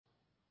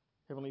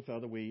Heavenly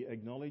Father, we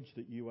acknowledge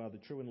that you are the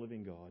true and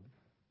living God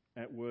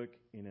at work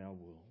in our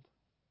world.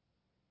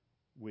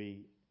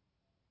 We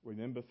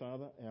remember,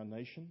 Father, our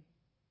nation,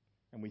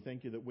 and we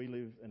thank you that we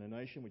live in a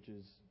nation which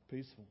is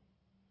peaceful,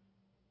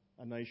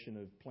 a nation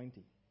of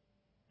plenty,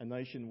 a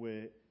nation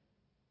where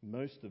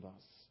most of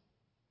us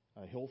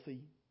are healthy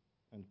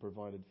and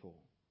provided for.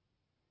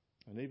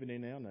 And even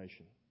in our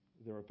nation,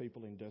 there are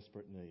people in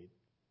desperate need.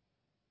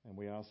 And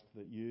we ask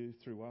that you,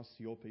 through us,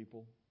 your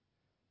people,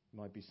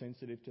 might be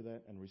sensitive to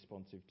that and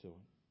responsive to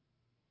it.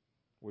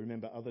 We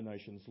remember other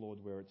nations, Lord,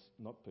 where it's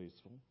not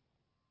peaceful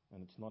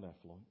and it's not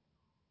affluent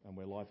and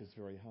where life is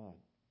very hard.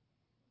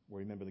 We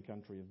remember the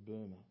country of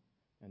Burma,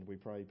 and we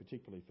pray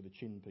particularly for the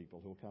Chin people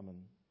who will come and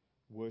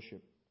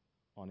worship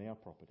on our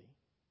property,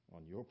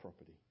 on your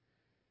property.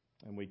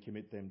 And we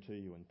commit them to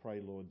you and pray,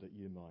 Lord, that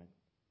you might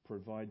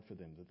provide for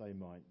them, that they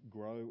might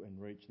grow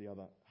and reach the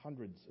other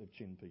hundreds of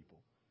Chin people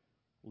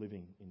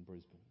living in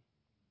Brisbane.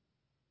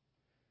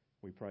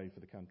 We pray for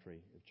the country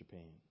of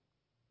Japan.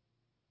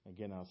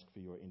 Again, ask for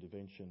your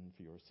intervention,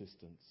 for your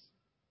assistance,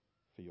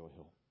 for your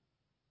help.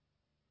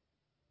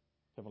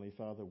 Heavenly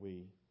Father,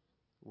 we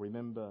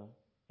remember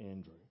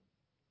Andrew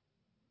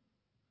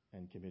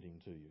and commit him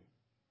to you.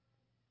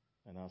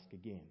 And ask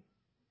again,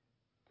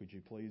 could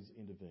you please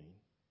intervene?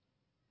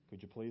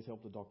 Could you please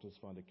help the doctors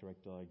find a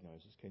correct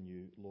diagnosis? Can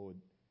you, Lord,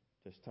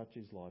 just touch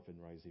his life and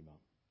raise him up?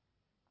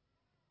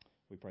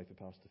 We pray for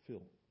Pastor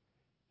Phil,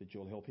 that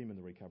you'll help him in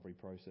the recovery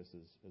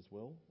processes as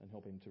well and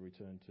help him to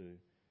return to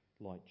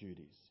light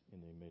duties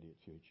in the immediate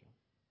future.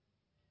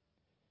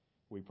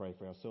 We pray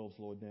for ourselves,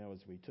 Lord, now as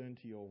we turn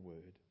to your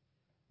word,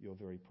 your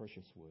very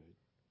precious word,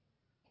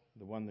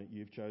 the one that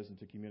you've chosen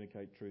to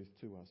communicate truth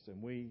to us.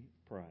 And we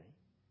pray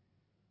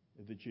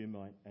that you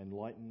might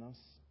enlighten us,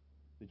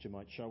 that you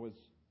might show us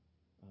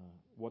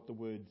what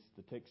the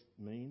text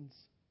means,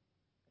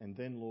 and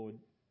then, Lord,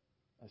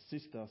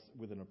 assist us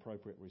with an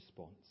appropriate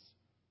response,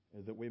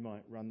 that we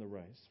might run the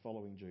race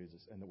following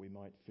Jesus and that we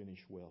might finish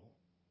well.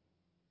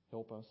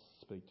 Help us,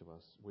 speak to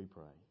us, we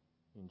pray.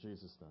 In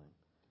Jesus' name.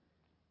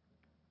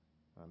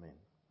 Amen.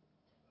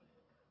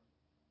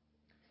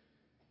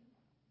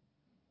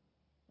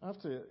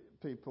 After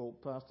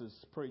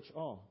pastors preach,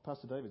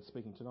 Pastor David's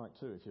speaking tonight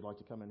too, if you'd like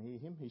to come and hear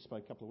him. He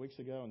spoke a couple of weeks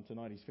ago, and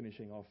tonight he's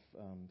finishing off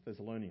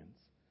Thessalonians.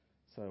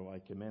 So I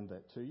commend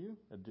that to you.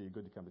 It'd do you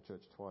good to come to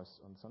church twice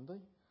on Sunday,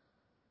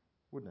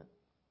 wouldn't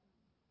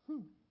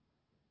it?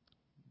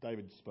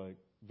 David spoke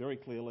very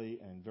clearly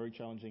and very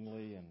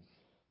challengingly and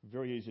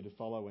very easy to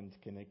follow and to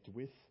connect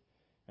with,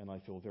 and I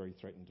feel very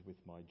threatened with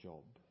my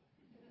job.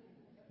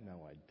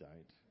 No, I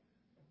don't.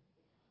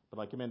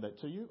 But I commend that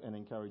to you and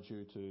encourage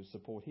you to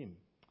support him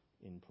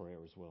in prayer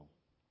as well.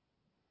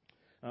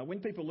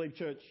 When people leave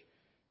church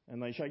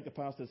and they shake the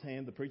pastor's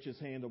hand, the preacher's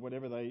hand or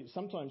whatever, they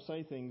sometimes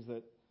say things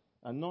that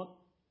are not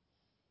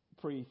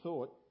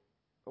pre-thought,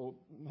 or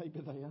maybe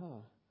they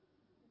are.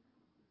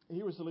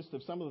 Here is a list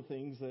of some of the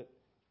things that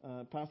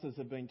pastors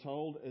have been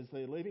told as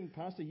they're leaving.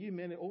 Pastor,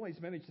 you always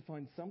manage to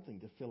find something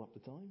to fill up the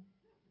time.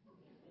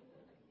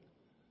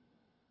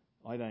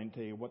 I don't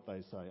tell you what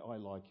they say. I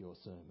like your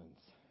sermons.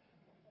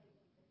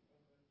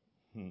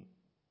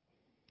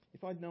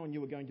 If I'd known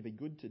you were going to be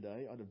good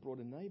today, I'd have brought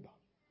a neighbour.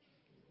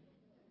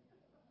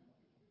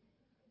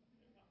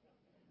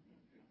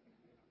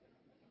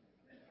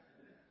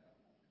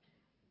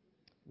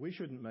 We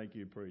shouldn't make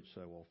you preach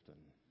so often.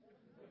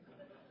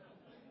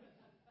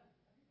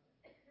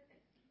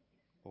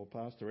 Or,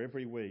 Pastor,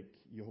 every week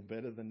you're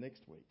better than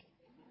next week.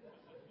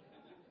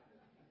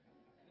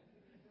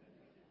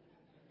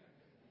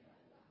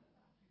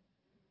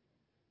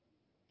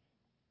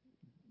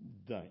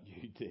 Don't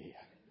you dare.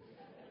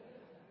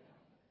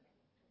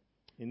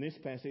 In this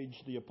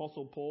passage, the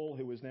Apostle Paul,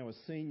 who is now a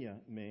senior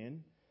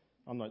man,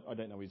 I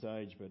don't know his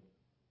age, but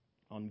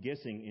I'm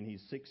guessing in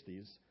his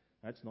 60s.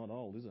 That's not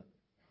old, is it?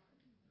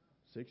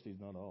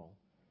 60's not old.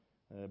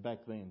 Back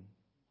then,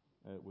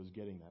 it was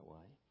getting that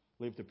way.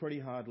 Lived a pretty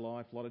hard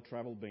life, a lot of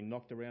travel, been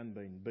knocked around,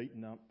 been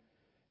beaten up,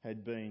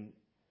 had been,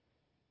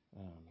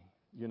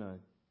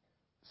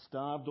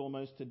 starved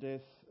almost to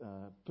death,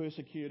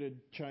 persecuted,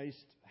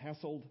 chased,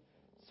 hassled.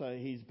 So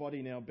his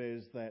body now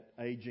bears that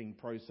ageing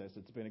process.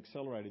 It's been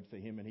accelerated for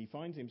him, and he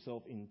finds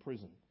himself in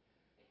prison.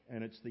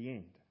 And it's the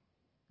end.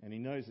 And he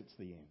knows it's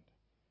the end.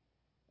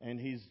 And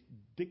he's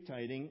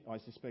dictating, I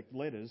suspect,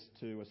 letters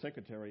to a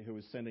secretary who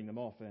is sending them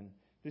off. And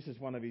this is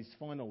one of his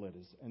final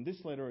letters. And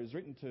this letter is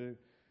written to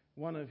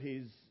one of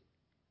his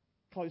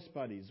close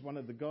buddies, one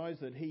of the guys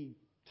that he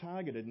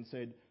targeted and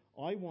said,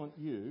 I want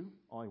you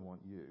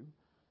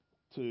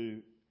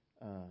to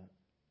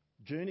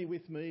journey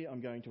with me. I'm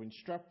going to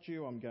instruct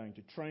you. I'm going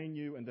to train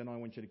you. And then I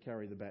want you to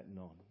carry the baton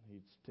on.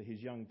 It's to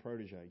his young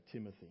protege,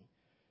 Timothy,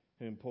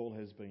 whom Paul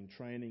has been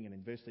training and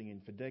investing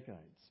in for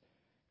decades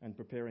and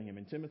preparing him.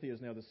 And Timothy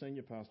is now the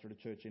senior pastor at a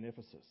church in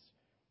Ephesus.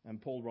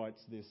 And Paul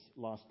writes this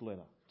last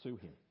letter to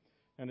him.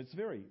 And it's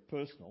very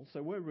personal.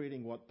 So we're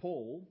reading what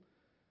Paul,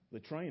 the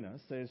trainer,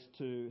 says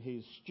to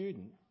his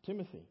student,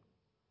 Timothy.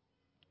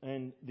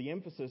 And the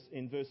emphasis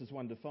in verses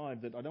 1 to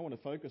 5 that I don't want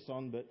to focus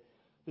on, but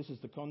this is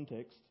the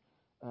context.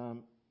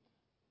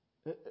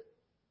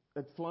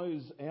 It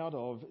flows out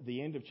of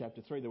the end of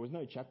chapter 3. There was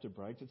no chapter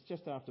breaks. It's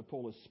just after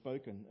Paul has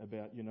spoken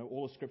about,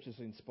 all the scriptures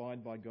are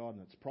inspired by God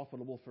and it's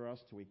profitable for us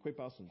to equip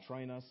us and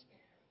train us.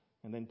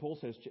 And then Paul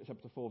says,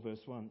 chapter 4,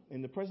 verse 1,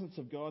 in the presence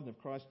of God and of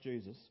Christ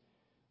Jesus,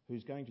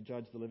 who's going to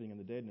judge the living and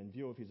the dead, and in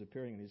view of his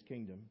appearing in his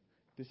kingdom,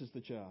 this is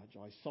the charge.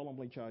 I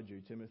solemnly charge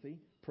you, Timothy,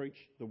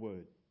 preach the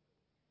word.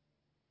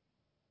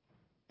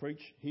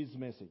 Preach his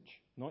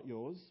message, not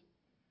yours.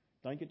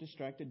 Don't get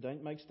distracted.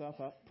 Don't make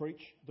stuff up.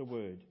 Preach the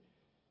word.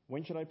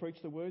 When should I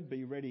preach the word?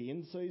 Be ready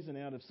in season,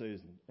 out of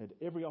season. At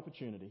every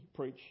opportunity,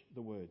 preach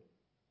the word.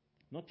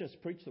 Not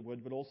just preach the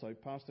word, but also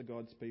pastor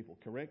God's people.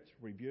 Correct,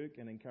 rebuke,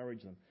 and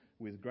encourage them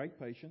with great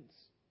patience.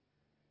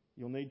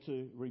 You'll need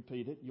to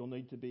repeat it. You'll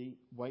need to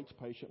wait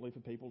patiently for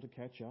people to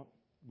catch up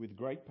with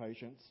great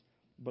patience,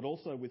 but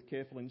also with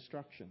careful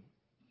instruction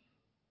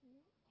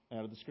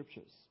out of the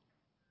scriptures.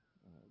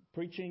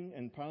 Preaching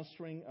and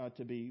pastoring are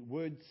to be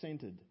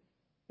word-centred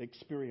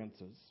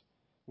experiences.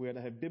 We are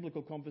to have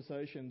biblical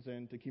conversations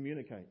and to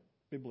communicate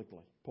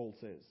biblically, Paul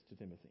says to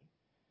Timothy.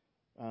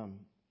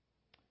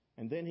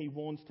 And then he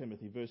warns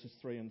Timothy, verses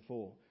 3 and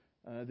 4.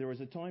 There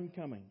is a time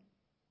coming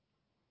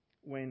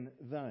when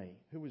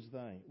who is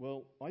they?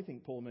 Well, I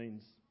think Paul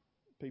means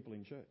people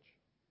in church.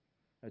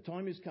 A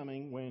time is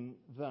coming when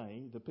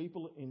the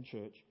people in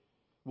church,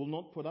 will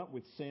not put up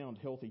with sound,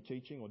 healthy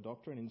teaching or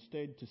doctrine.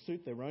 Instead, to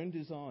suit their own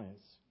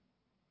desires,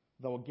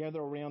 they will gather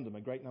around them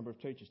a great number of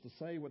teachers to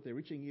say what their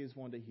itching ears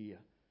want to hear.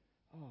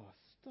 Oh,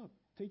 stop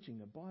teaching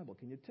the Bible.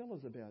 Can you tell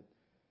us about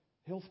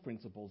health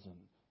principles and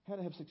how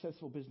to have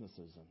successful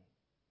businesses and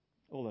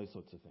all those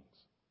sorts of things?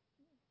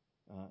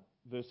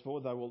 Verse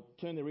 4, they will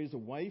turn their ears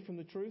away from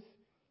the truth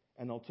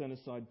and they'll turn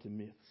aside to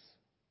myths,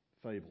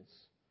 fables,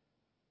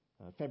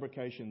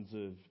 fabrications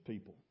of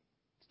people.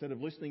 Instead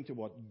of listening to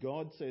what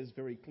God says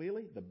very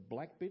clearly, the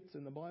black bits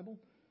in the Bible,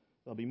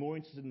 they'll be more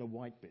interested in the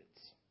white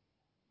bits.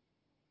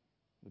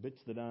 The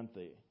bits that aren't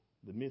there,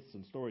 the myths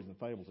and stories and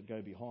fables that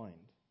go behind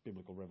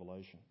biblical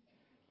revelation.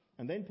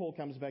 And then Paul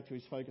comes back to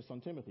his focus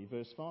on Timothy,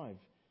 verse 5.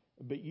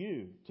 But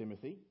you,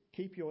 Timothy,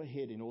 keep your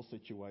head in all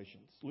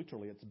situations.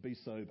 Literally, it's be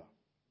sober.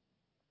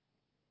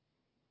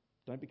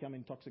 Don't become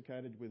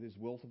intoxicated with this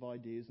wealth of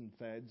ideas and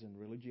fads and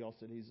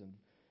religiosities and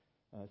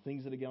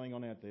things that are going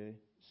on out there.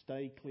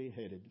 Stay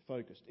clear-headed,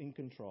 focused, in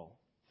control.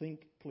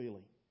 Think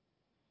clearly.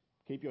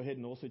 Keep your head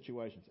in all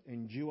situations.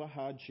 Endure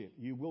hardship.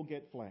 You will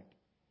get flack.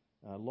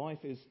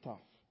 Life is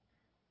tough.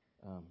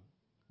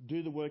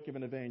 Do the work of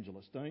an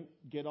evangelist. Don't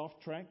get off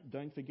track.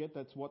 Don't forget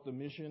that's what the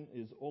mission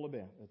is all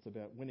about. It's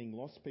about winning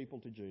lost people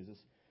to Jesus.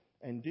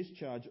 And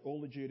discharge all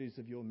the duties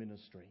of your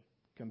ministry.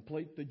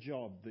 Complete the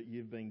job that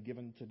you've been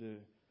given to do.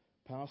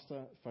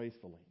 Pastor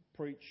faithfully.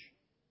 Preach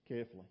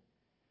carefully.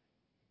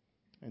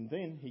 And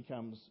then he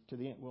comes to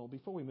the end. Well,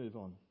 before we move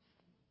on,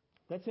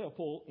 that's how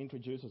Paul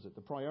introduces it.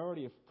 The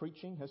priority of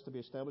preaching has to be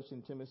established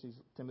in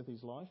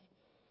Timothy's life.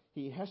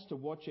 He has to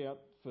watch out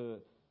for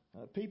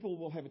people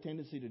will have a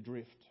tendency to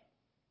drift.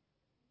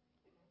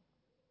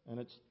 And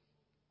it's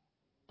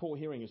poor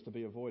hearing is to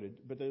be avoided.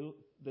 But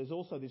there's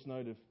also this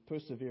note of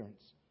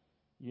perseverance.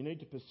 You need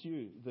to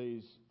pursue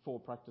these 4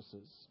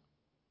 practices.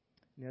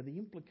 Now, the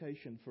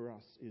implication for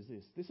us is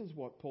this. This is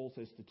what Paul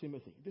says to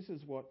Timothy. This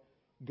is what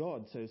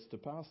God says to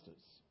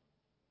pastors.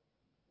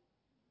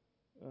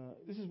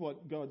 This is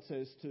what God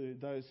says to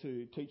those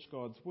who teach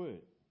God's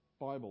word,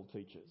 Bible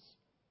teachers.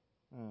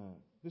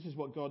 This is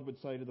what God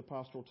would say to the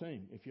pastoral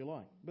team, if you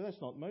like. But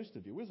that's not most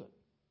of you, is it?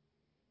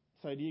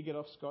 So do you get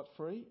off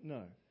scot-free?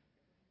 No.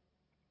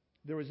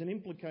 There is an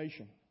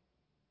implication.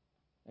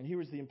 And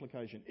here is the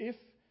implication. If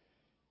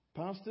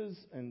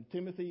pastors and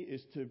Timothy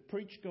is to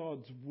preach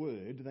God's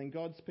word, then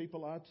God's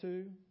people are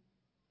to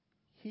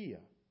hear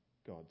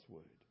God's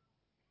word,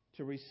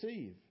 to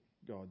receive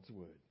God's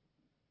word,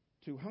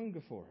 to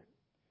hunger for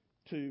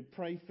it, to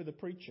pray for the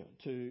preacher,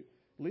 to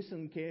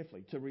listen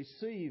carefully, to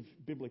receive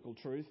biblical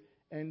truth,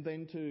 and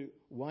then to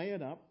weigh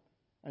it up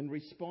and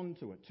respond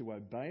to it, to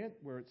obey it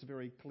where it's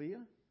very clear,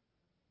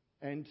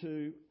 and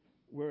to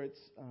where it's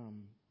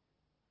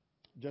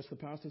just the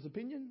pastor's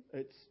opinion,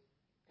 it's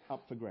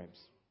up for grabs.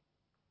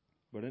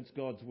 But it's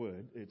God's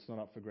word, it's not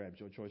up for grabs.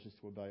 Your choice is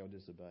to obey or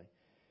disobey.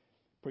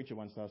 Preacher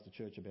once asked the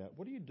church about,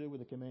 what do you do with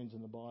the commands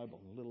in the Bible?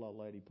 And the little old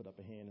lady put up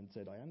a hand and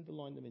said, I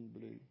underline them in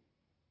blue.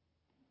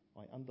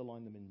 I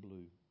underline them in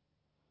blue.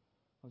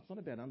 Well, it's not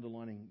about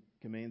underlining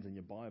commands in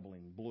your Bible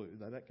in blue,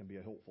 though that can be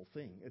a helpful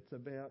thing. It's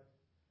about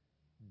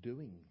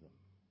doing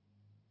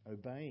them,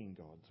 obeying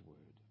God's word.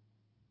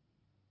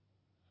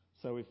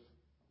 So if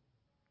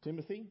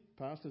Timothy,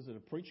 pastors that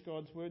have preached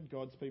God's word,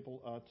 God's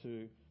people are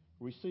to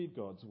receive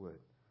God's word,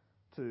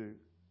 to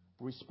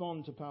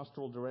respond to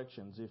pastoral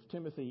directions. If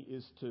Timothy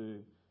is to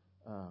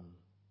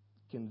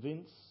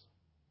convince,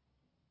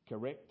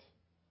 correct,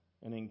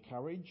 and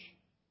encourage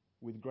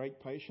with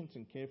great patience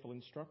and careful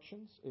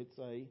instructions, it's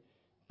a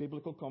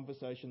biblical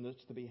conversation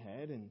that's to be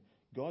had, and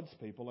God's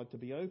people are to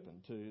be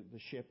open to the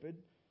shepherd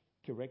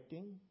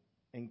correcting,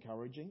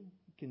 encouraging,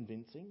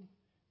 convincing,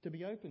 to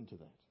be open to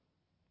that.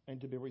 and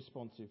to be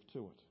responsive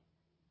to it.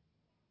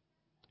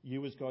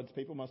 You as God's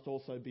people must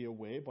also be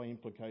aware, by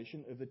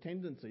implication, of the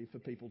tendency for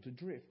people to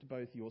drift,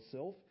 both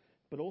yourself,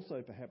 but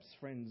also perhaps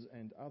friends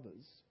and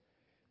others.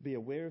 Be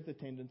aware of the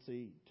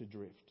tendency to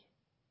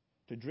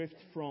drift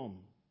from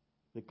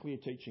the clear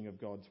teaching of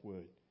God's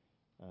word,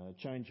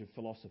 change of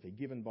philosophy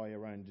given by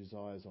your own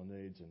desires or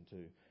needs, and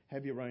to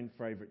have your own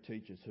favourite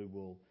teachers who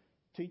will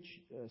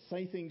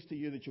say things to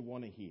you that you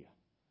want to hear,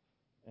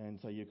 and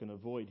so you can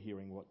avoid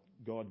hearing what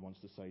God wants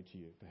to say to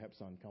you,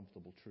 perhaps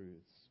uncomfortable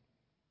truths.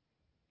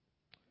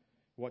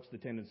 Watch the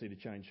tendency to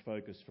change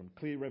focus from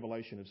clear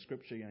revelation of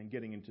Scripture and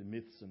getting into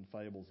myths and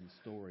fables and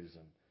stories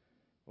and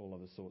all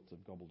other sorts of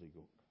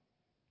gobbledygook.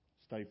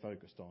 Stay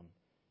focused on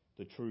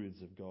the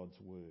truths of God's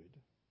word.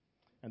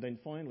 And then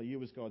finally,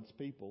 you as God's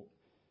people,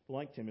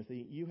 like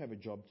Timothy, you have a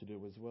job to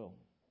do as well.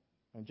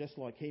 And just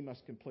like he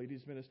must complete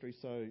his ministry,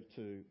 so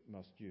too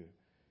must you.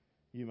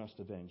 You must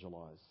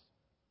evangelise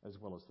as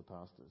well as the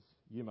pastors.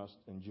 You must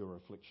endure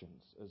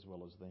afflictions as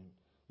well as them.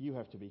 You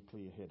have to be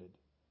clear-headed.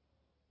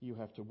 You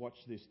have to watch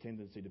this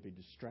tendency to be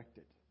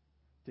distracted,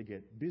 to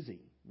get busy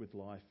with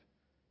life,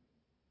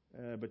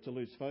 but to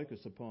lose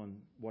focus upon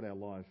what our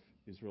life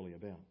is really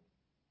about,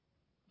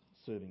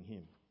 serving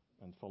him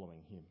and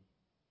following him.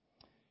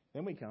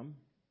 Then we come,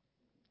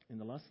 in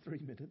the last 3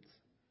 minutes,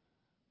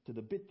 to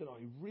the bit that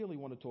I really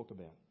want to talk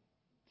about.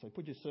 So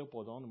put your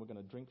seatbelt on and we're going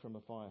to drink from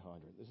a fire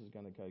hydrant. This is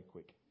going to go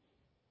quick.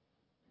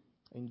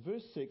 In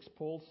verse 6,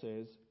 Paul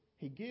says,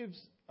 he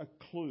gives a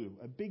clue,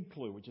 a big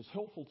clue, which is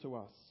helpful to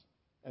us,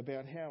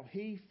 about how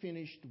he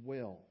finished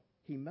well.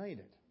 He made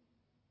it.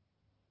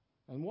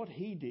 And what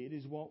he did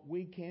is what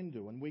we can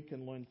do, and we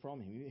can learn from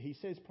him. He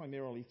says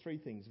primarily three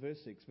things, verse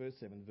 6, verse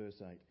 7,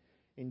 verse 8.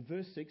 In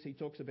verse 6, he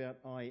talks about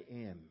I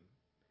am.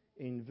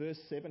 In verse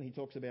 7, he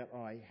talks about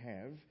I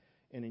have.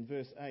 And in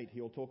verse 8,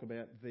 he'll talk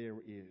about there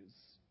is.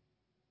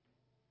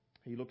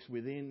 He looks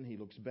within, he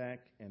looks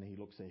back, and he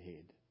looks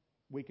ahead.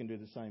 We can do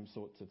the same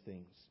sorts of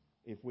things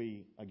if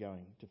we are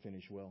going to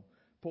finish well.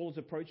 Paul is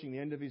approaching the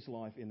end of his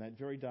life in that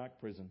very dark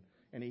prison,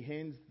 and he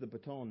hands the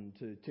baton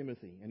to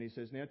Timothy, and he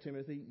says, now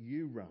Timothy,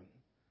 you run.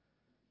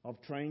 I've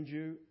trained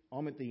you.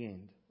 I'm at the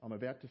end. I'm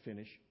about to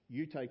finish.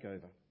 You take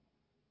over.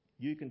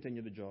 You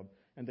continue the job,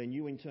 and then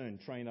you in turn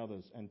train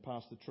others and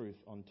pass the truth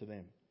on to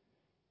them.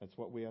 That's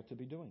what we are to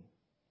be doing.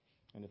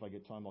 And if I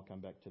get time, I'll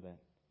come back to that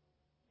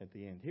at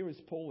the end. Here is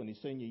Paul in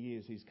his senior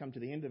years. He's come to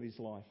the end of his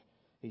life.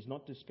 He's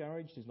not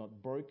discouraged. He's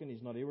not broken.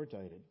 He's not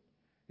irritated.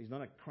 He's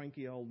not a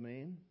cranky old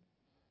man.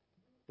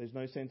 There's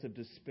no sense of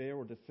despair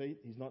or defeat.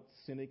 He's not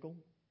cynical.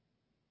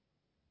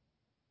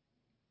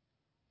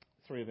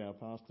 Three of our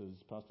pastors,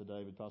 Pastor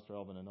David, Pastor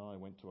Alvin and I,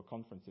 went to a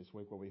conference this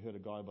week where we heard a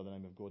guy by the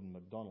name of Gordon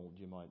MacDonald.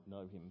 You might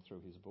know him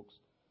through his books.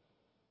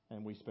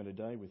 And we spent a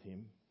day with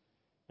him,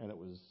 and it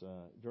was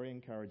very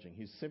encouraging.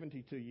 He's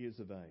 72 years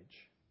of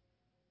age.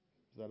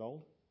 Is that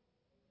old?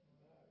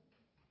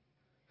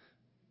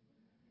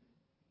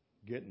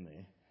 Getting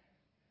there.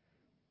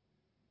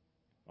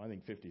 I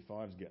think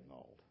 55 is getting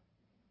old.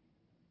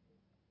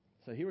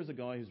 So here is a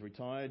guy who's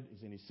retired,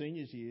 he's in his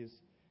seniors years.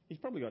 He's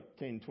probably got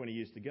 10, 20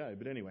 years to go,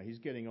 but anyway, he's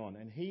getting on.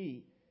 And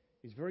he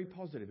is very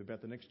positive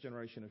about the next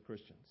generation of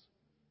Christians.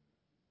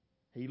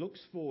 He looks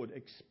forward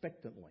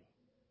expectantly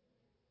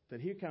that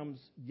here comes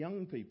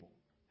young people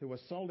who are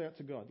sold out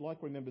to God, like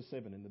Remember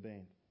 7 in the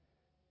band,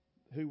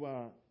 who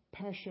are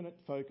passionate,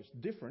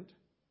 focused, different.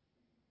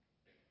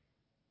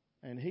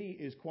 And he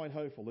is quite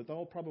hopeful that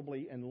they'll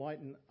probably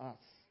enlighten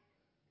us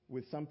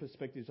with some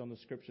perspectives on the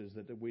Scriptures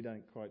that we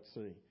don't quite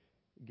see,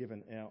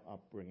 given our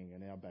upbringing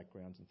and our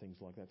backgrounds and things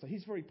like that. So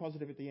he's very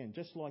positive at the end,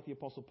 just like the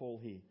Apostle Paul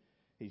here.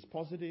 He's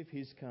positive,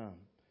 he's calm.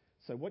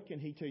 So what can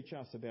he teach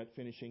us about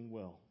finishing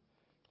well?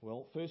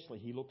 Well, firstly,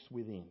 he looks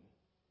within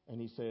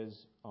and he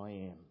says, I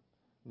am.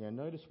 Now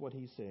notice what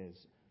he says.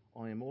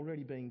 I am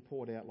already being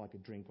poured out like a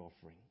drink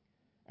offering,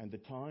 and the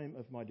time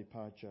of my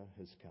departure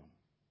has come.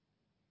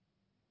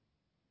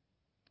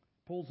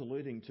 Paul's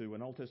alluding to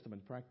an Old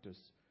Testament practice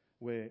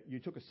where you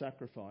took a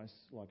sacrifice,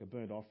 like a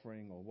burnt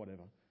offering or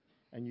whatever,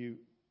 and you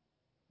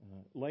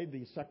laid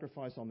the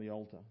sacrifice on the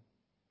altar.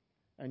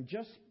 And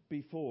just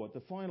before,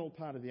 the final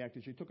part of the act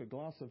is you took a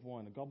glass of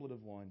wine, a goblet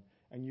of wine,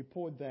 and you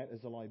poured that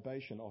as a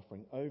libation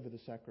offering over the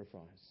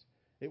sacrifice.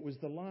 It was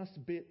the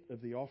last bit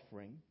of the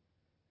offering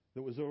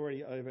that was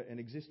already over an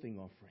existing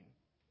offering.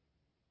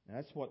 Now,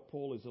 that's what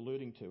Paul is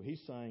alluding to.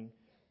 He's saying,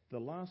 the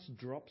last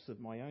drops of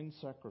my own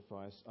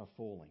sacrifice are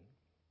falling,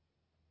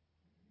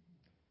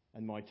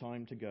 and my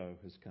time to go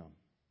has come.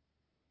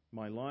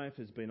 My life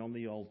has been on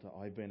the altar.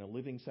 I've been a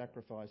living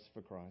sacrifice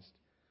for Christ.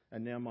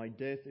 And now my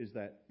death is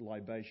that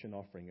libation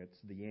offering. It's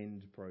the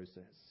end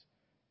process.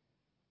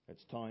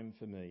 It's time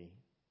for me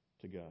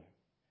to go.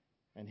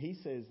 And he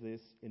says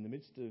this in the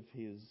midst of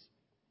his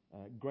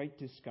great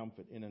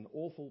discomfort in an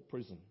awful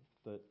prison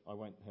that I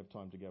won't have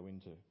time to go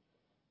into.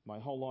 My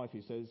whole life,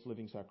 he says,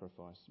 living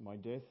sacrifice. My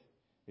death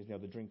is now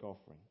the drink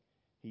offering.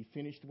 He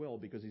finished well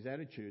because his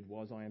attitude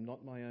was, I am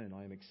not my own.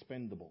 I am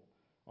expendable.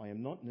 I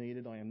am not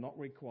needed, I am not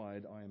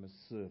required, I am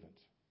a servant.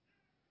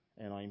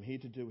 And I am here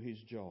to do his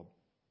job.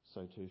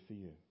 so too for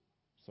you,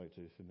 so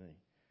too for me.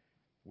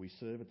 We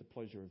serve at the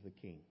pleasure of the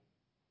King,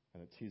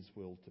 and it's his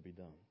will to be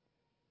done.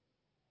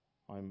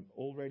 I'm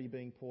already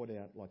being poured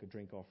out like a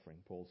drink offering,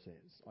 Paul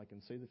says. I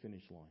can see the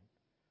finish line,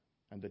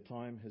 and the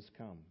time has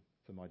come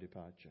for my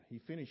departure. He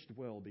finished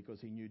well because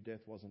he knew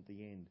death wasn't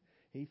the end.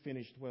 He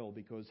finished well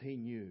because he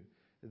knew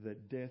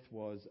that death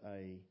was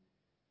a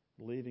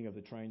leaving of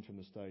the train from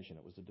the station.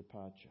 It was a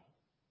departure.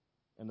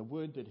 And the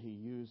word that he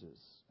uses,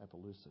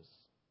 apolusis,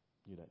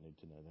 you don't need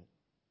to know that.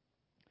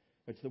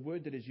 It's the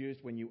word that is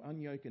used when you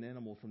unyoke an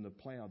animal from the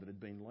plough that had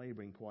been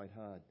labouring quite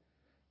hard.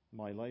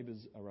 My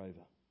labours are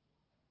over.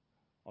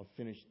 I've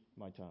finished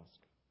my task.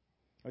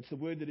 It's the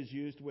word that is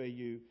used where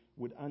you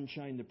would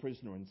unchain the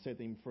prisoner and set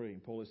him free.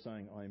 Paul is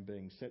saying, I am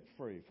being set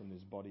free from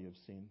this body of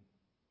sin.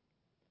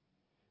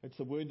 It's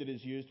the word that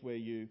is used where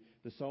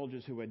the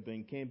soldiers who had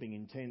been camping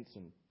in tents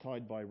and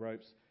tied by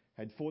ropes,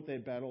 had fought their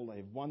battle, they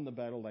have won the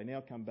battle, they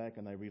now come back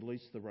and they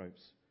release the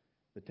ropes.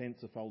 The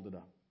tents are folded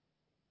up.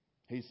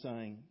 He's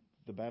saying,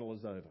 the battle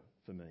is over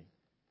for me.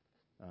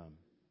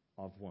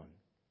 I've won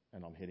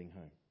and I'm heading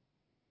home.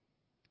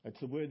 It's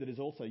the word that is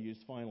also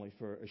used finally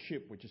for a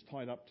ship which is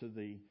tied up to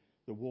the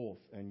wharf,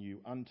 and you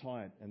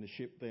untie it and the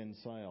ship then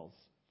sails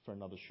for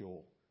another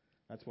shore.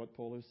 That's what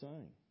Paul is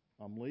saying.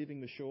 I'm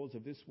leaving the shores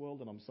of this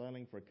world and I'm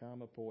sailing for a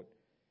calmer port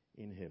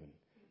in heaven.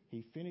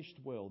 He finished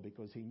well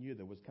because he knew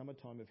there was come a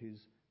time of his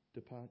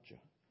departure.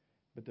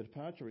 But the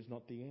departure is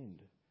not the end.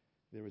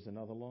 There is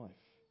another life.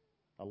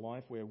 A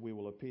life where we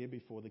will appear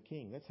before the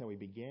King. That's how he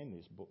began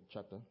this book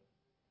chapter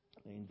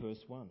in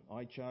verse 1.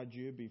 I charge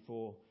you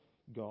before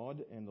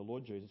God and the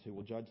Lord Jesus, who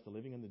will judge the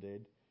living and the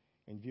dead,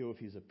 in view of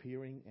his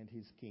appearing and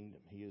his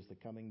kingdom. He is the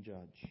coming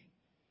judge.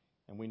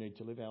 And we need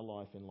to live our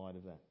life in light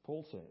of that.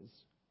 Paul says,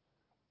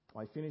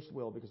 I finished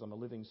well because I'm a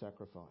living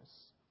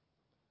sacrifice.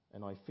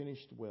 And I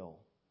finished well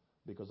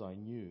because I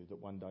knew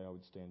that one day I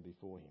would stand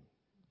before him.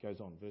 Goes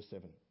on, verse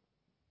 7.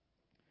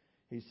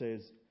 He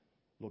says,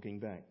 looking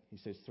back, he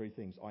says three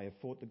things. I have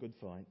fought the good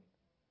fight.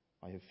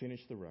 I have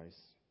finished the race.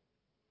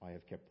 I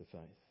have kept the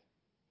faith.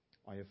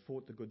 I have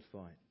fought the good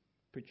fight.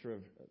 Picture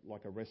of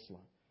like a wrestler.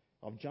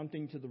 I've jumped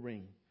into the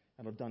ring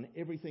and I've done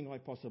everything I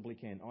possibly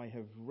can. I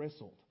have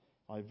wrestled.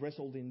 I've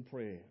wrestled in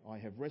prayer. I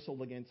have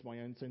wrestled against my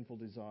own sinful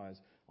desires.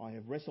 I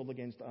have wrestled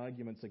against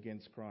arguments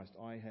against Christ.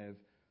 I have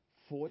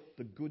fought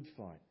the good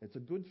fight. It's a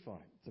good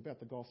fight. It's about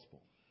the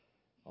gospel.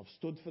 I've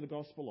stood for the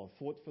gospel. I've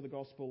fought for the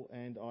gospel,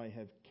 and I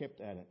have kept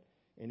at it.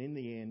 And in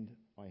the end,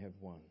 I have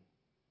won.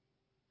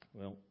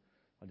 Well,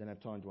 I don't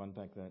have time to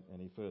unpack that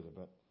any further,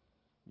 but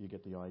you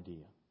get the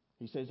idea.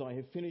 He says, I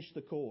have finished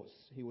the course.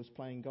 He was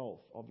playing golf,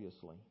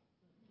 obviously.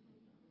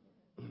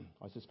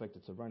 I suspect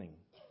it's a running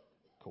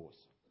course.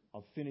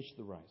 I've finished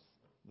the race,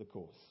 the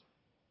course.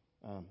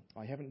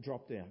 I haven't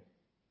dropped out.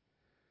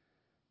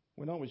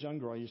 When I was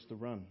younger, I used to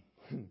run.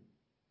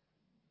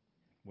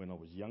 When I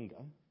was younger,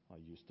 I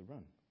used to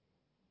run.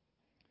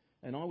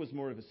 And I was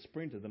more of a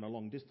sprinter than a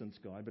long-distance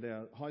guy, but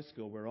our high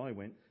school where I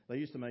went, they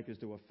used to make us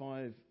do a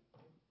 5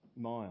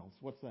 miles,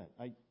 what's that,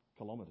 8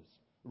 kilometres,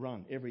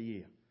 run every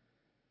year.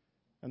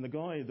 And the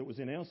guy that was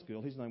in our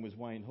school, his name was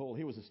Wayne Hall,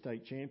 he was a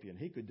state champion.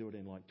 He could do it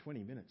in like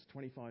 20 minutes,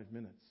 25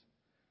 minutes.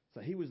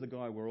 So he was the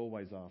guy we're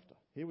always after.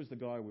 He was the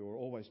guy we were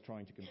always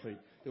trying to compete.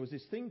 There was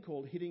this thing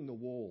called hitting the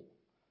wall,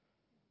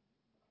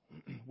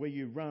 where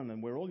you run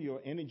and where all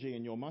your energy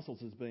and your muscles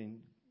has been,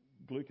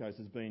 glucose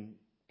has been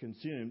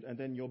consumed, and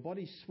then your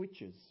body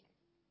switches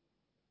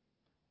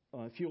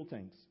fuel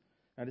tanks.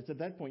 And it's at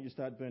that point you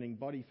start burning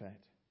body fat.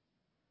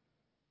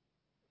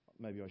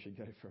 Maybe I should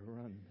go for a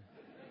run.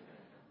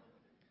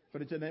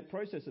 But it's in that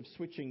process of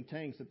switching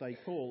tanks that they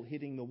call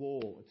hitting the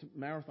wall. It's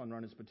marathon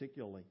runners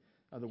particularly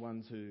are the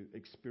ones who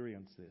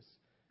experience this.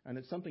 And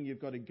it's something you've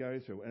got to go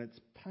through, and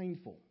it's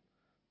painful.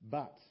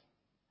 But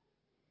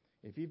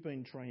if you've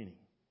been training,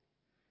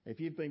 if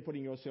you've been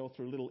putting yourself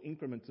through little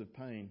increments of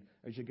pain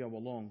as you go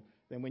along,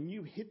 then when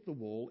you hit the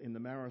wall in the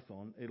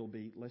marathon, it'll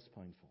be less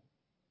painful.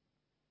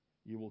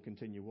 You will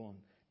continue on.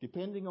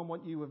 Depending on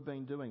what you have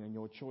been doing and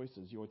your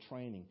choices, your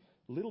training,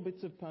 little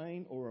bits of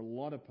pain or a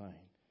lot of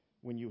pain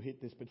when you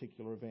hit this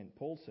particular event.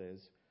 Paul says,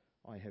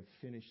 I have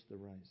finished the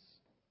race.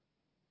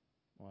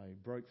 I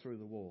broke through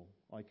the wall.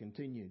 I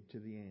continued to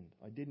the end.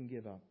 I didn't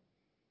give up.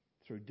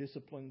 Through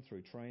discipline,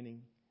 through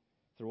training,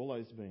 through all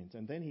those means.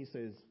 And then he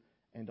says,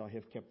 and I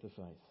have kept the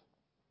faith.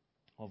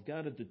 I've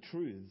guarded the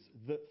truths,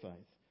 the faith,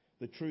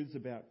 the truths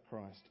about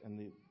Christ.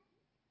 And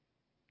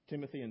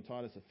Timothy and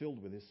Titus are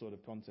filled with this sort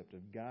of concept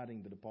of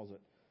guarding the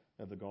deposit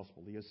of the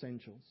gospel, the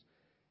essentials.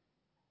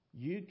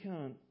 You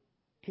can't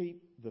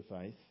keep the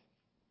faith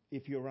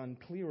if you're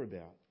unclear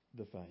about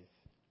the faith.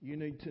 You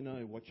need to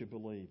know what you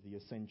believe, the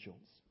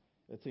essentials.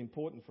 It's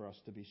important for us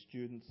to be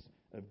students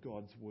of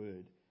God's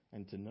word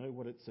and to know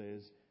what it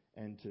says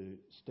and to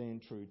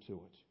stand true to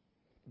it.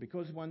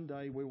 Because one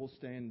day we will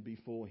stand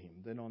before him,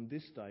 then on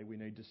this day we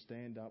need to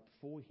stand up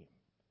for him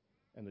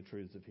and the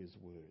truths of his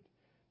word.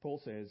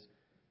 Paul says,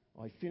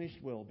 I finished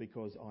well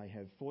because I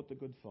have fought the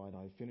good fight,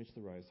 I have finished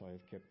the race, I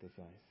have kept the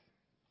faith.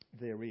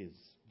 There is,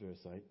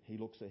 verse 8, he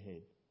looks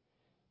ahead.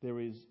 There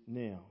is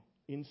now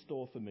in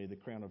store for me the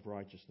crown of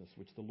righteousness,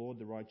 which the Lord,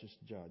 the righteous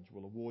judge,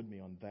 will award me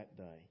on that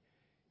day.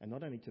 And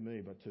not only to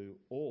me, but to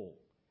all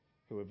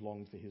who have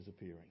longed for his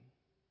appearing.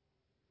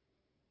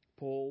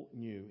 Paul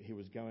knew he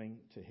was going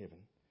to heaven.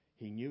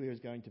 He knew he was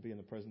going to be in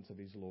the presence of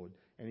his Lord,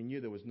 and he knew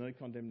there was no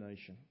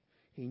condemnation.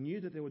 He knew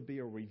that there would be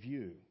a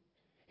review.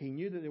 He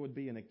knew that there would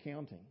be an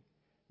accounting,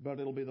 but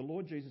it'll be the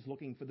Lord Jesus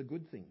looking for the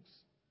good things,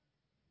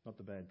 not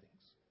the bad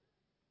things.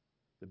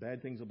 The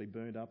bad things will be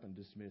burned up and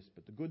dismissed,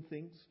 but the good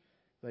things,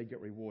 they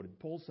get rewarded.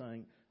 Paul's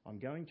saying, I'm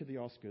going to the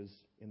Oscars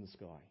in the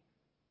sky.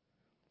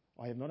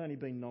 I have not only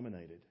been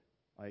nominated,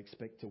 I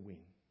expect to win.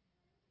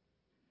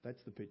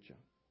 That's the picture.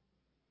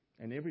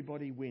 And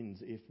everybody wins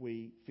if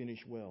we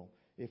finish well,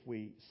 if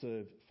we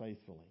serve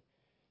faithfully.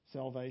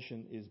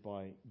 Salvation is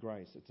by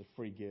grace. It's a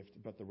free gift,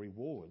 but the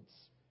rewards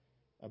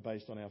are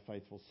based on our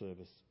faithful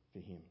service for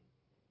him.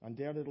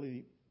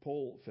 Undoubtedly,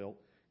 Paul felt,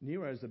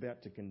 Nero's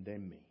about to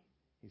condemn me.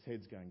 His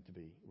head's going to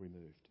be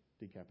removed,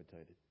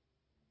 decapitated.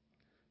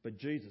 But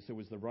Jesus, who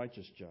is the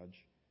righteous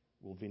judge,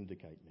 will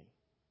vindicate me.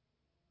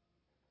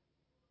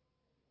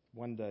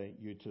 One day,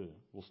 you too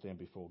will stand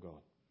before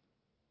God.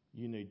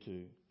 You need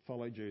to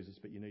follow Jesus,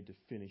 but you need to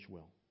finish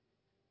well.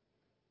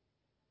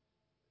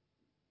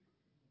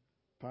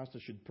 Pastor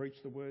should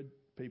preach the word.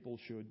 People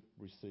should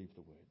receive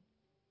the word.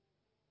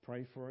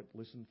 Pray for it,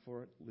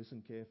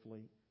 listen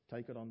carefully,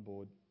 take it on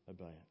board,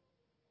 obey it.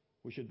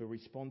 We should be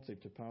responsive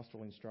to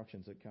pastoral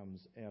instructions that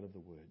comes out of the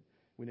word.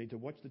 We need to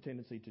watch the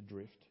tendency to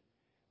drift.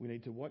 We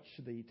need to watch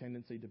the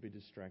tendency to be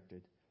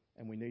distracted,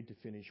 and we need to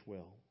finish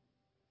well.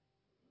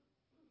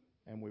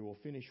 And we will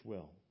finish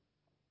well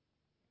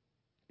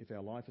if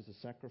our life is a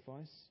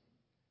sacrifice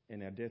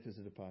and our death is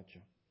a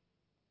departure.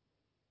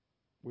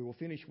 We will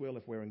finish well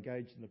if we're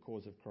engaged in the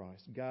cause of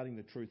Christ, guarding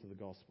the truth of the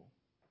gospel.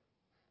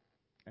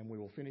 And we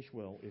will finish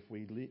well if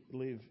we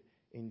live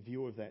in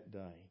view of that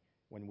day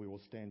when we will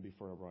stand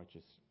before a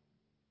righteous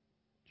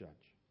judge.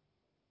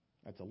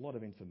 That's a lot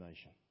of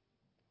information.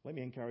 Let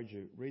me encourage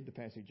you, read the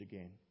passage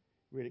again.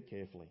 Read it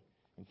carefully.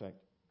 In fact,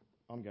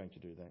 I'm going to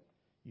do that.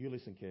 You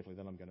listen carefully,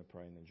 then I'm going to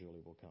pray, and then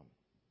Julie will come.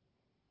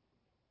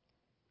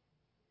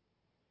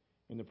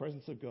 In the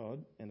presence of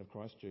God and of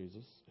Christ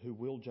Jesus, who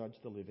will judge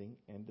the living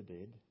and the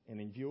dead, and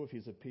in view of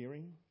his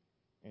appearing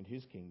and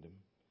his kingdom,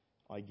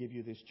 I give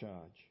you this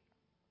charge.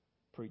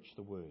 Preach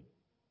the word.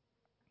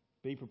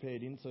 Be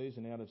prepared in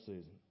season, out of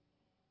season.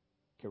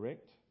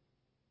 Correct,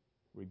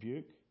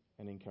 rebuke,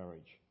 and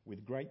encourage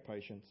with great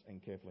patience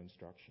and careful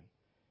instruction.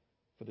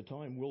 For the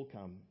time will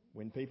come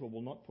when people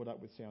will not put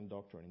up with sound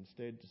doctrine.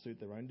 Instead, to suit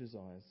their own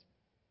desires,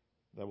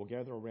 they will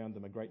gather around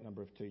them a great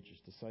number of teachers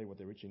to say what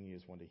their itching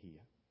ears want to hear.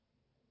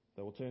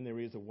 They will turn their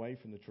ears away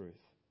from the truth,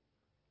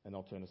 and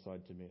they'll turn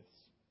aside to myths.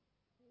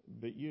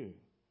 But you,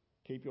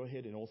 keep your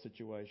head in all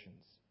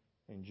situations,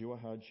 endure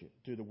hardship,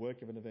 do the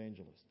work of an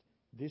evangelist,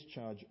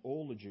 discharge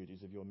all the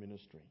duties of your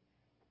ministry,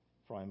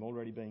 for I am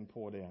already being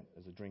poured out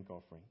as a drink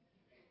offering.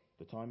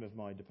 The time of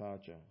my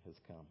departure has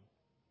come.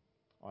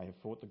 I have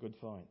fought the good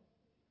fight.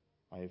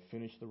 I have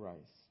finished the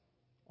race.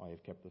 I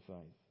have kept the faith.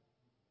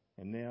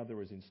 And now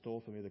there is in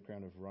store for me the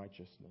crown of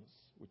righteousness,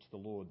 which the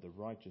Lord, the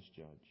righteous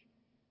judge,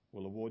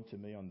 will award to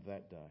me on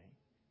that day,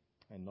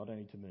 and not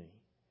only to me,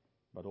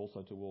 but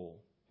also to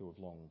all who have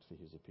longed for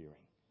his appearing.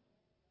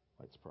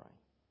 Let's pray.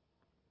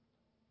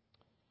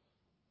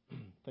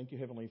 Thank you,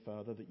 Heavenly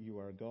Father, that you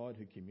are a God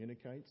who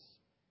communicates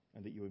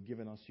and that you have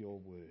given us your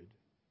word.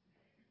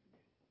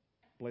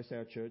 Bless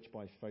our church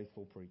by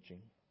faithful preaching,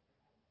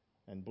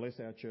 and bless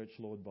our church,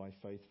 Lord, by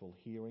faithful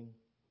hearing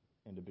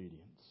and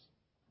obedience.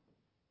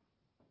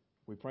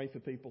 We pray for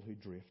people who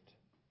drift,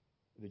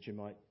 that you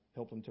might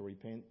help them to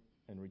repent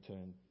and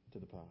return to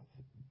the path.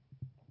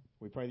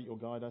 We pray that you'll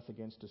guide us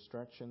against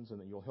distractions and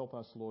that you'll help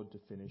us, Lord, to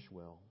finish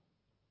well.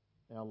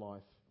 Our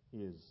life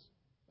is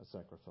a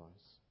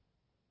sacrifice.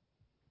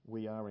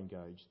 We are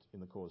engaged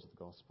in the cause of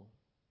the gospel,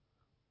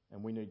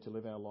 and we need to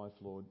live our life,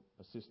 Lord,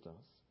 assist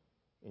us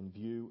in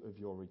view of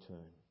your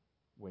return,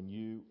 when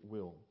you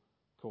will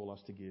call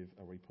us to give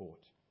a report,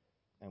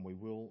 and we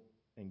will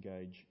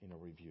engage in a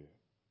review.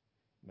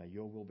 May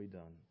your will be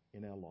done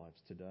in our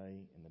lives today,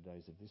 in the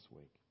days of this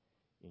week.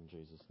 In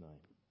Jesus' name,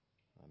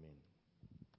 amen.